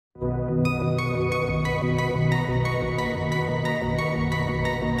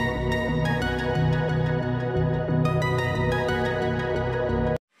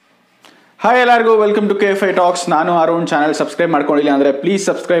Hi ಎಲ್ಲರಿಗೂ welcome to KGF tax. ನಾನು Arun. Channel subscribe ಮಾಡ್ಕೊಂಡಿಲ್ಲ ಅಂದರೆ ಪ್ಲೀಸ್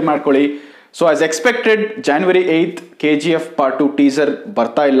ಸಬ್ಸ್ಕ್ರೈಬ್ ಮಾಡ್ಕೊಳ್ಳಿ. So as expected January 8th KGF part 2 teaser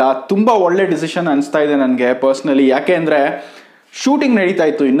ಬರ್ತಾ ಇಲ್ಲ. ತುಂಬ ಒಳ್ಳೆ ಡಿಸಿಷನ್ ಅನಿಸ್ತಾ ಇದೆ ನನಗೆ ಪರ್ಸ್ನಲಿ. ಯಾಕೆ ಅಂದರೆ ಶೂಟಿಂಗ್ ನಡೀತಾ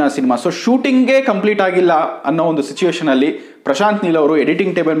ಇತ್ತು ಇನ್ನು ಸಿನಿಮಾ. ಸೊ ಶೂಟಿಂಗೇ ಕಂಪ್ಲೀಟ್ ಆಗಿಲ್ಲ ಅನ್ನೋ ಒಂದು ಸಿಚುವೇಶನಲ್ಲಿ ಪ್ರಶಾಂತ್ ನೀಲ್ ಅವರು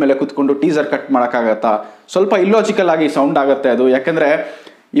ಎಡಿಟಿಂಗ್ ಟೇಬಲ್ ಮೇಲೆ ಕೂತ್ಕೊಂಡು ಟೀಸರ್ ಕಟ್ ಮಾಡೋಕ್ಕಾಗತ್ತಾ? ಸ್ವಲ್ಪ ಇಲ್ಲಾಜಿಕಲ್ ಆಗಿ ಸೌಂಡ್ ಆಗುತ್ತೆ ಅದು. ಯಾಕೆಂದರೆ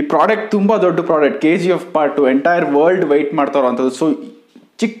ಈ ಪ್ರಾಡಕ್ಟ್ ತುಂಬ ದೊಡ್ಡ product. KGF part 2 entire world weight ಮಾಡ್ತಾ ಇರೋವಂಥದ್ದು. ಸೊ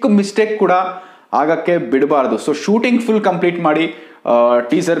ಚಿಕ್ಕ ಮಿಸ್ಟೇಕ್ ಕೂಡ ಆಗಕ್ಕೆ ಬಿಡಬಾರ್ದು. ಸೊ ಶೂಟಿಂಗ್ ಫುಲ್ ಕಂಪ್ಲೀಟ್ ಮಾಡಿ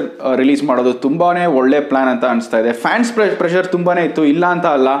ಟೀಸರ್ ರಿಲೀಸ್ ಮಾಡೋದು ತುಂಬಾ ಒಳ್ಳೆ ಪ್ಲ್ಯಾನ್ ಅಂತ ಅನಿಸ್ತಾ ಇದೆ. ಫ್ಯಾನ್ಸ್ ಪ್ರೆಷರ್ ತುಂಬಾ ಇತ್ತು, ಇಲ್ಲ ಅಂತ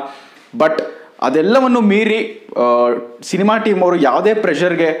ಅಲ್ಲ. ಬಟ್ ಅದೆಲ್ಲವನ್ನು ಮೀರಿ ಸಿನಿಮಾ ಟೀಮ್ ಅವರು ಯಾವುದೇ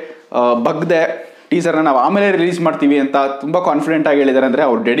ಪ್ರೆಷರ್ಗೆ ಬಗ್ದೆ ಟೀಸರ್ನ ನಾವು ಆಮೇಲೆ ರಿಲೀಸ್ ಮಾಡ್ತೀವಿ ಅಂತ ತುಂಬ ಕಾನ್ಫಿಡೆಂಟ್ ಆಗಿ ಹೇಳಿದ್ದಾರೆ. ಅಂದರೆ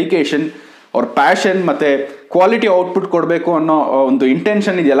ಅವ್ರ ಡೆಡಿಕೇಶನ್, ಅವ್ರ ಪ್ಯಾಷನ್ ಮತ್ತು ಕ್ವಾಲಿಟಿ ಔಟ್ಪುಟ್ ಕೊಡಬೇಕು ಅನ್ನೋ ಒಂದು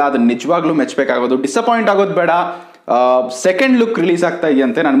ಇಂಟೆನ್ಷನ್ ಇದೆಯಲ್ಲ, ಅದನ್ನು ನಿಜವಾಗ್ಲೂ ಮೆಚ್ಚಬೇಕಾಗೋದು. ಡಿಸಪಾಯಿಂಟ್ ಆಗೋದು ಬೇಡ. ಸೆಕೆಂಡ್ ಲುಕ್ ರಿಲೀಸ್ ಆಗ್ತಾ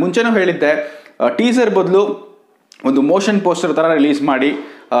ಇದೆಯಂತೆ. ನಾನು ಮುಂಚೆನೂ ಹೇಳಿದ್ದೆ, ಟೀಸರ್ ಬದಲು ಒಂದು ಮೋಷನ್ ಪೋಸ್ಟರ್ ಥರ ರಿಲೀಸ್ ಮಾಡಿ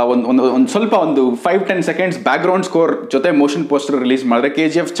ಒಂದು ಸ್ವಲ್ಪ ಒಂದು 5-10 ಸೆಕೆಂಡ್ಸ್ ಬ್ಯಾಕ್ಗ್ರೌಂಡ್ ಸ್ಕೋರ್ ಜೊತೆ ಮೋಷನ್ ಪೋಸ್ಟರ್ ರಿಲೀಸ್ ಮಾಡಿದ್ರೆ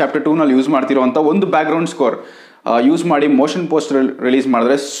KGF ಚಾಪ್ಟರ್ 2ನಲ್ಲಿ ಯೂಸ್ ಮಾಡ್ತಿರೋವಂಥ ಒಂದು ಬ್ಯಾಕ್ಗ್ರೌಂಡ್ ಸ್ಕೋರ್ ಯೂಸ್ ಮಾಡಿ ಮೋಷನ್ ಪೋಸ್ಟರ್ ರಿಲೀಸ್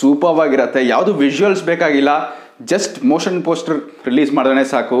ಮಾಡಿದ್ರೆ ಸೂಪರ್ ಆಗಿರುತ್ತೆ. ಯಾವುದು ವಿಜುವಲ್ಸ್ ಬೇಕಾಗಿಲ್ಲ, ಜಸ್ಟ್ ಮೋಷನ್ ಪೋಸ್ಟರ್ ರಿಲೀಸ್ ಮಾಡಿದ್ರೆ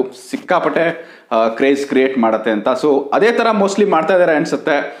ಸಾಕು, ಸಿಕ್ಕಾಪಟ್ಟೆ ಕ್ರೇಜ್ ಕ್ರಿಯೇಟ್ ಮಾಡುತ್ತೆ ಅಂತ. ಸೊ ಅದೇ ಥರ ಮೋಸ್ಟ್ಲಿ ಮಾಡ್ತಾ ಇದ್ದಾರೆ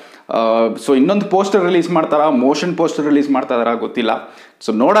ಅನಿಸುತ್ತೆ. ಸೊ ಇನ್ನೊಂದು ಪೋಸ್ಟರ್ ರಿಲೀಸ್ ಮಾಡ್ತಾರಾ, ಮೋಷನ್ ಪೋಸ್ಟರ್ ರಿಲೀಸ್ ಮಾಡ್ತಾ ಇದಾರಾ ಗೊತ್ತಿಲ್ಲ. ಸೊ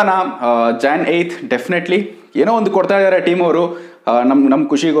ನೋಡೋಣ. Jan 8th ಡೆಫಿನೆಟ್ಲಿ ಏನೋ ಒಂದು ಕೊಡ್ತಾ ಇದ್ದಾರೆ ಟೀಮ್ ಅವರು ನಮ್ಮ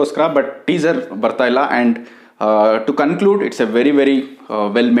ಖುಷಿಗೋಸ್ಕರ. ಬಟ್ ಟೀಸರ್ ಬರ್ತಾ ಇಲ್ಲ. And to conclude, it's A very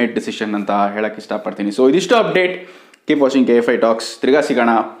well made decision ಅಂತ ಹೇಳಕ್ಕೆ ಇಷ್ಟಪಡ್ತೀನಿ. ಸೊ ಇದಿಷ್ಟು update. Keep watching KGF tax. ತಿರ್ಗಾ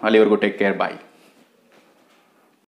ಸಿಗೋಣ. ಅಲ್ಲಿವರೆಗೂ ಟೇಕ್ ಕೇರ್. ಬಾಯ್.